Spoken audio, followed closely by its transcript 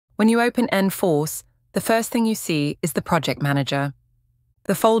When you open n4ce, the first thing you see is the project manager.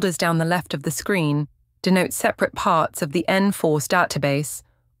 The folders down the left of the screen denote separate parts of the n4ce database,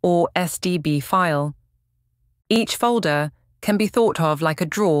 or SDB file. Each folder can be thought of like a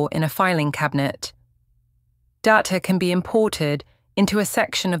drawer in a filing cabinet. Data can be imported into a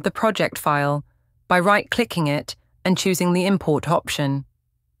section of the project file by right-clicking it and choosing the Import option.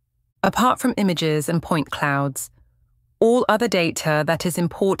 Apart from images and point clouds, all other data that is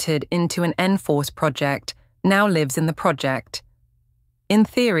imported into an n4ce project now lives in the project. In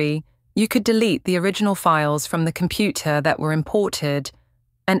theory, you could delete the original files from the computer that were imported,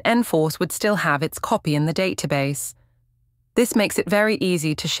 and n4ce would still have its copy in the database. This makes it very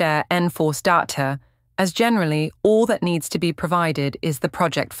easy to share n4ce data, as generally all that needs to be provided is the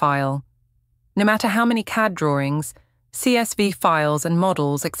project file. No matter how many Cadd drawings, CSV files and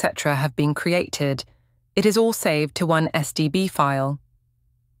models, etc. have been created, it is all saved to one SDB file.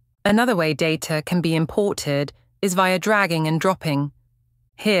 Another way data can be imported is via dragging and dropping.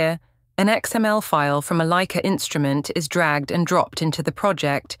 Here, an XML file from a Leica instrument is dragged and dropped into the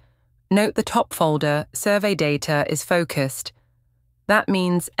project. Note the top folder, Survey Data, is focused. That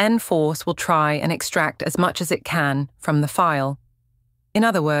means n4ce will try and extract as much as it can from the file. In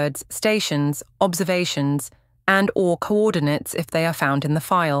other words, stations, observations, and/or coordinates if they are found in the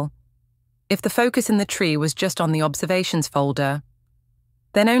file. If the focus in the tree was just on the observations folder,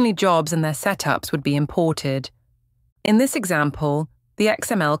 then only jobs and their setups would be imported. In this example, the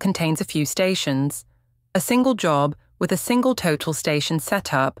XML contains a few stations, a single job with a single total station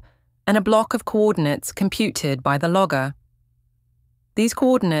setup, and a block of coordinates computed by the logger. These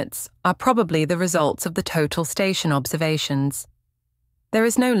coordinates are probably the results of the total station observations. There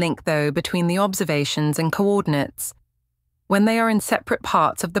is no link, though, between the observations and coordinates. When they are in separate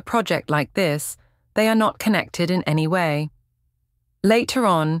parts of the project like this, they are not connected in any way. Later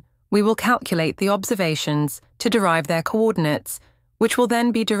on, we will calculate the observations to derive their coordinates, which will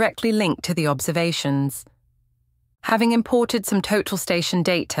then be directly linked to the observations. Having imported some total station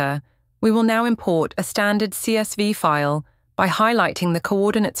data, we will now import a standard CSV file by highlighting the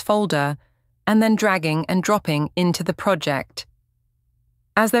coordinates folder and then dragging and dropping into the project.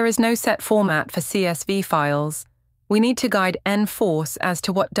 As there is no set format for CSV files, we need to guide n4ce as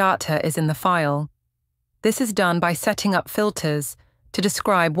to what data is in the file. This is done by setting up filters to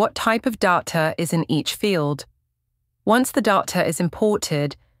describe what type of data is in each field. Once the data is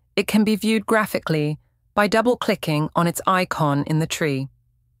imported, it can be viewed graphically by double-clicking on its icon in the tree.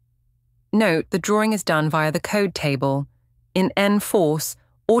 Note the drawing is done via the Codetable, in n4ce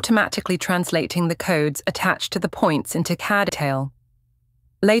automatically translating the codes attached to the points into Codetable.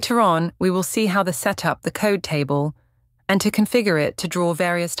 Later on, we will see how to set up the Codetable and to configure it to draw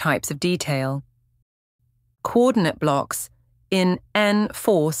various types of detail. Coordinate blocks in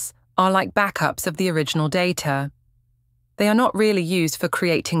n4ce are like backups of the original data. They are not really used for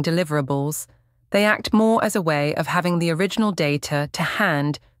creating deliverables. They act more as a way of having the original data to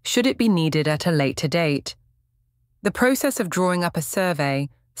hand should it be needed at a later date. The process of drawing up a survey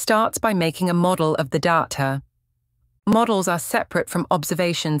starts by making a model of the data. Models are separate from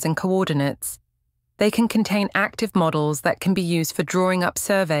observations and coordinates. They can contain active models that can be used for drawing up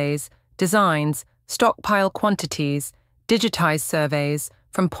surveys, designs, stockpile quantities, digitized surveys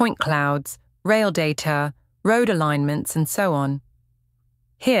from point clouds, rail data, road alignments, and so on.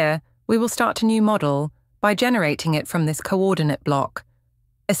 Here, we will start a new model by generating it from this coordinate block,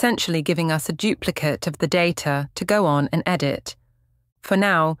 essentially giving us a duplicate of the data to go on and edit. For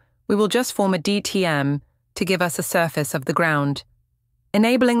now, we will just form a DTM to give us a surface of the ground.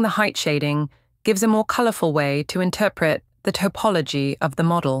 Enabling the height shading gives a more colorful way to interpret the topology of the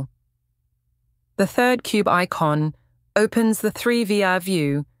model. The third cube icon opens the 3VR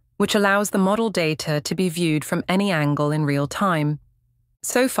view, which allows the model data to be viewed from any angle in real time.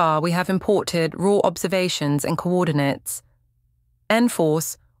 So far, we have imported raw observations and coordinates.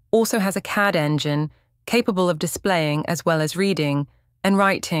 n4ce also has a Cadd engine capable of displaying as well as reading and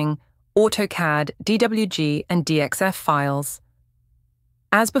writing AutoCAD, DWG, and DXF files.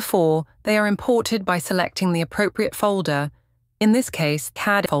 As before, they are imported by selecting the appropriate folder, in this case,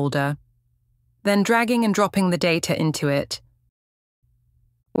 Cadd folder, then dragging and dropping the data into it.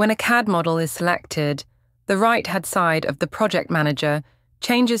 When a Cadd model is selected, the right-hand side of the project manager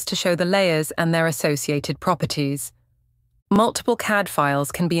changes to show the layers and their associated properties. Multiple Cadd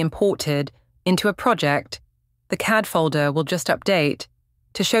files can be imported into a project. The Cadd folder will just update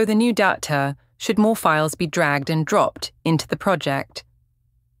to show the new data should more files be dragged and dropped into the project.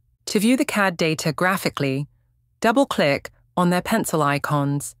 To view the Cadd data graphically, double-click on their pencil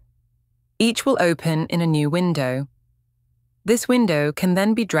icons. Each will open in a new window. This window can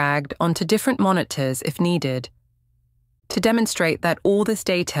then be dragged onto different monitors if needed. To demonstrate that all this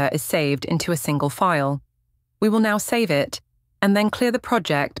data is saved into a single file, we will now save it and then clear the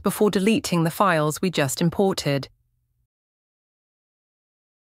project before deleting the files we just imported.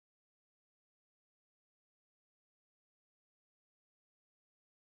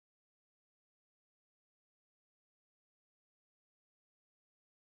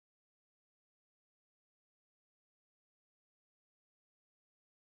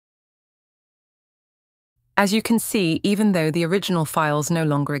 As you can see, even though the original files no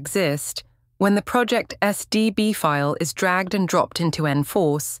longer exist, when the project SDB file is dragged and dropped into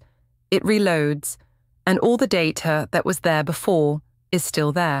n4ce, it reloads, and all the data that was there before is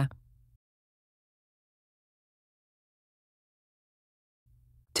still there.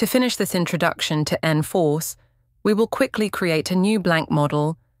 To finish this introduction to n4ce, we will quickly create a new blank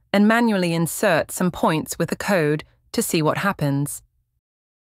model and manually insert some points with a code to see what happens.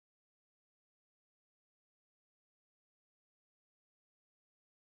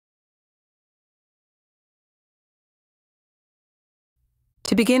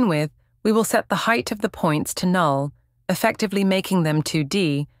 To begin with, we will set the height of the points to null, effectively making them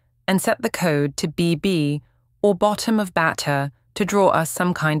 2D, and set the code to BB, or bottom of batter, to draw us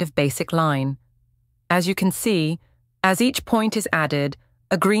some kind of basic line. As you can see, as each point is added,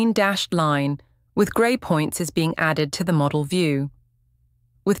 a green dashed line with grey points is being added to the model view.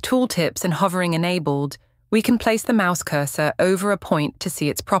 With tooltips and hovering enabled, we can place the mouse cursor over a point to see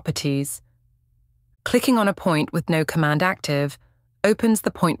its properties. Clicking on a point with no command active opens the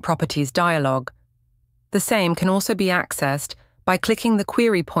Point Properties dialog. The same can also be accessed by clicking the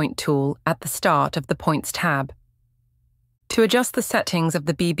Query Point tool at the start of the Points tab. To adjust the settings of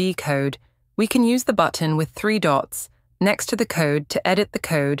the BB code, we can use the button with 3 dots next to the code to edit the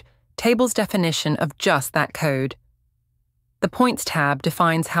code table's definition of just that code. The Points tab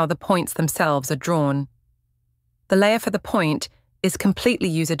defines how the points themselves are drawn. The layer for the point is completely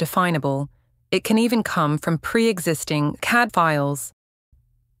user-definable. It can even come from pre-existing Cadd files.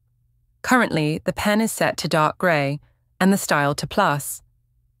 Currently, the pen is set to dark grey and the style to plus.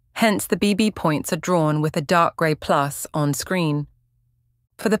 Hence, the BB points are drawn with a dark grey plus on screen.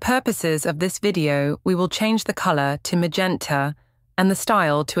 For the purposes of this video, we will change the colour to magenta and the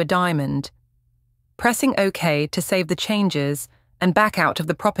style to a diamond. Pressing OK to save the changes and back out of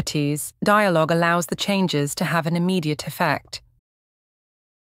the Properties dialog allows the changes to have an immediate effect.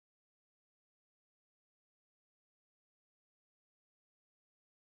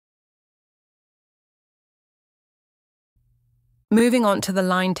 Moving on to the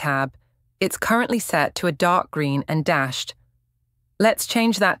Line tab, it's currently set to a dark green and dashed. Let's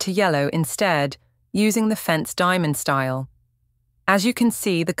change that to yellow instead, using the fence diamond style. As you can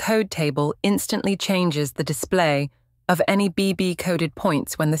see, the code table instantly changes the display of any BB coded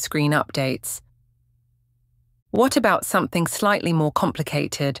points when the screen updates. What about something slightly more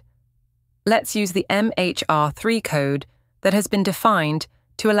complicated? Let's use the MHR3 code that has been defined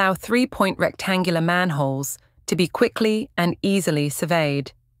to allow 3-point rectangular manholes to be quickly and easily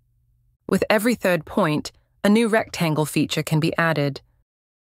surveyed. With every third point, a new rectangle feature can be added.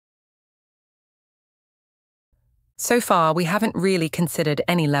 So far, we haven't really considered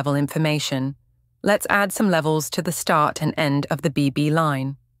any level information. Let's add some levels to the start and end of the BB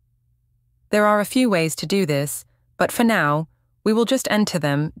line. There are a few ways to do this, but for now, we will just enter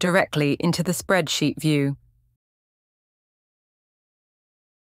them directly into the spreadsheet view.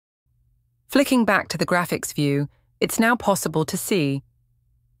 Flicking back to the graphics view, it's now possible to see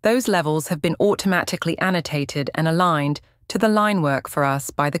those levels have been automatically annotated and aligned to the line work for us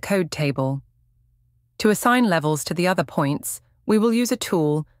by the code table. To assign levels to the other points, we will use a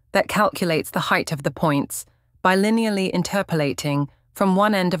tool that calculates the height of the points by linearly interpolating from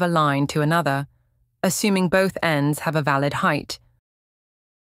one end of a line to another, assuming both ends have a valid height.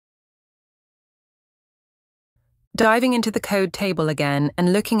 Diving into the code table again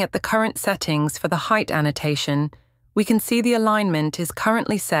and looking at the current settings for the height annotation, we can see the alignment is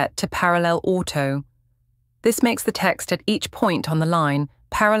currently set to parallel auto. This makes the text at each point on the line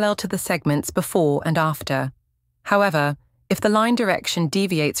parallel to the segments before and after. However, if the line direction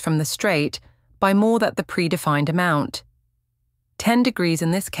deviates from the straight by more than the predefined amount, 10 degrees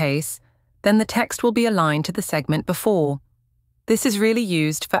in this case, then the text will be aligned to the segment before. This is really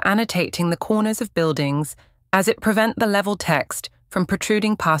used for annotating the corners of buildings, as it prevents the level text from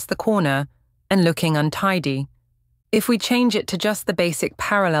protruding past the corner and looking untidy. If we change it to just the basic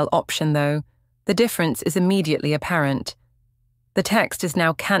parallel option though, the difference is immediately apparent. The text is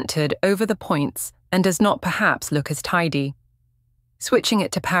now canted over the points and does not perhaps look as tidy. Switching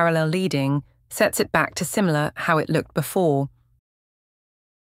it to parallel leading sets it back to similar how it looked before.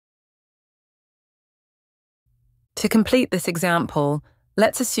 To complete this example,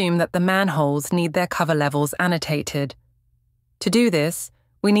 let's assume that the manholes need their cover levels annotated. To do this,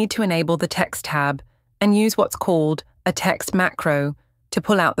 we need to enable the Text tab and use what's called a text macro to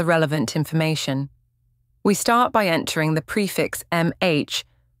pull out the relevant information. We start by entering the prefix MH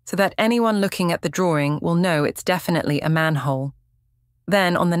so that anyone looking at the drawing will know it's definitely a manhole.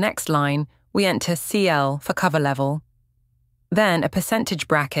 Then, on the next line, we enter CL for cover level. Then a percentage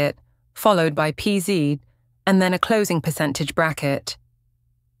bracket, followed by PZ, and then a closing percentage bracket.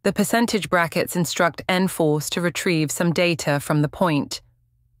 The percentage brackets instruct n4ce to retrieve some data from the point.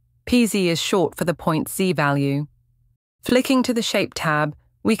 PZ is short for the point Z value. Flicking to the Shape tab,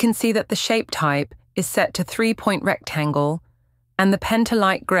 we can see that the shape type is set to 3-point rectangle, and the pen to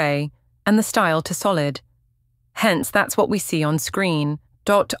light grey, and the style to solid. Hence, that's what we see on screen,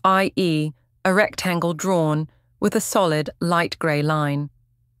 .ie, a rectangle drawn with a solid light grey line.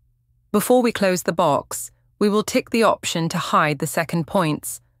 Before we close the box, we will tick the option to hide the second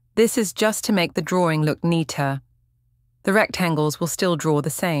points. This is just to make the drawing look neater. The rectangles will still draw the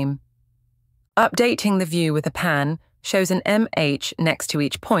same. Updating the view with a pan shows an MH next to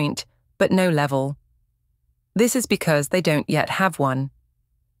each point, but no level. This is because they don't yet have one.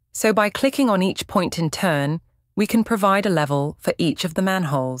 So by clicking on each point in turn, we can provide a level for each of the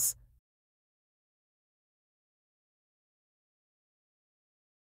manholes.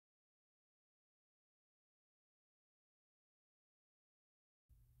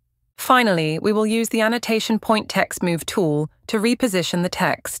 Finally, we will use the Annotation Point Text Move tool to reposition the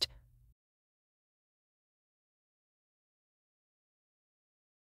text.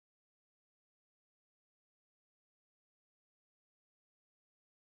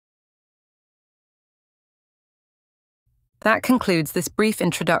 That concludes this brief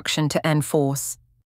introduction to n4ce.